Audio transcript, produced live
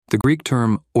The Greek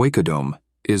term oikodome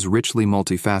is richly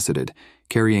multifaceted,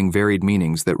 carrying varied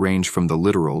meanings that range from the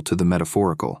literal to the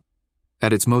metaphorical.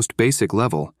 At its most basic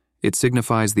level, it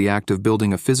signifies the act of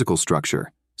building a physical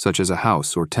structure, such as a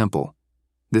house or temple.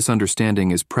 This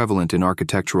understanding is prevalent in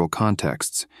architectural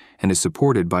contexts and is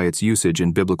supported by its usage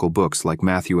in biblical books like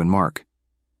Matthew and Mark.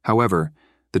 However,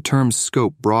 the term's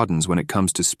scope broadens when it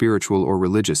comes to spiritual or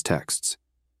religious texts.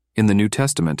 In the New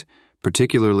Testament,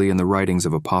 particularly in the writings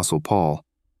of Apostle Paul,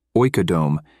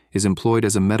 oikodome is employed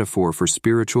as a metaphor for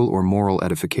spiritual or moral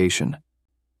edification.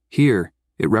 Here,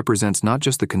 it represents not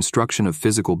just the construction of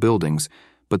physical buildings,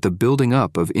 but the building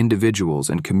up of individuals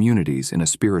and communities in a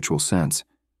spiritual sense.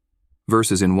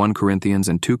 Verses in 1 Corinthians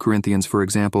and 2 Corinthians, for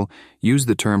example, use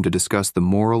the term to discuss the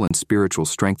moral and spiritual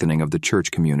strengthening of the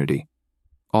church community.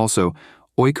 Also,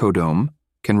 oikodome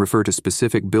can refer to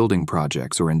specific building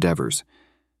projects or endeavors.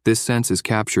 This sense is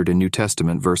captured in New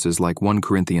Testament verses like 1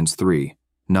 Corinthians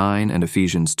 3:9 and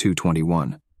Ephesians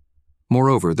 2:21.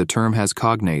 Moreover, the term has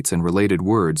cognates and related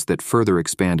words that further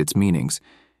expand its meanings,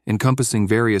 encompassing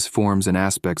various forms and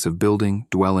aspects of building,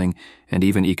 dwelling, and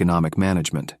even economic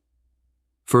management.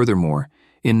 Furthermore,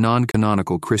 in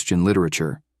non-canonical Christian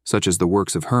literature, such as the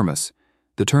works of Hermas,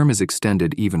 the term is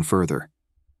extended even further.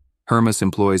 Hermas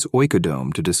employs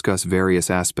oikodome to discuss various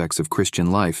aspects of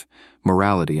Christian life,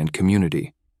 morality, and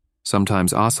community,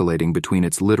 sometimes oscillating between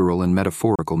its literal and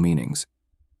metaphorical meanings.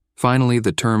 Finally,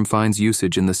 the term finds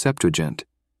usage in the Septuagint,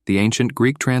 the ancient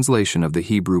Greek translation of the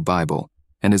Hebrew Bible,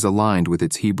 and is aligned with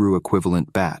its Hebrew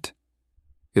equivalent bat.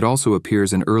 It also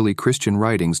appears in early Christian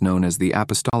writings known as the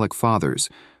Apostolic Fathers,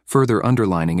 further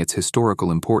underlining its historical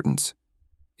importance.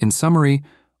 In summary,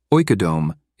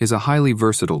 oikodome is a highly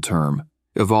versatile term,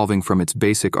 evolving from its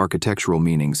basic architectural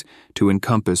meanings to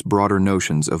encompass broader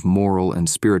notions of moral and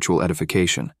spiritual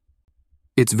edification.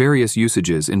 Its various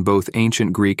usages in both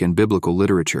ancient Greek and biblical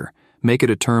literature make it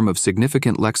a term of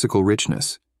significant lexical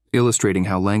richness, illustrating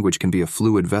how language can be a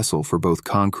fluid vessel for both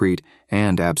concrete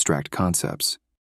and abstract concepts.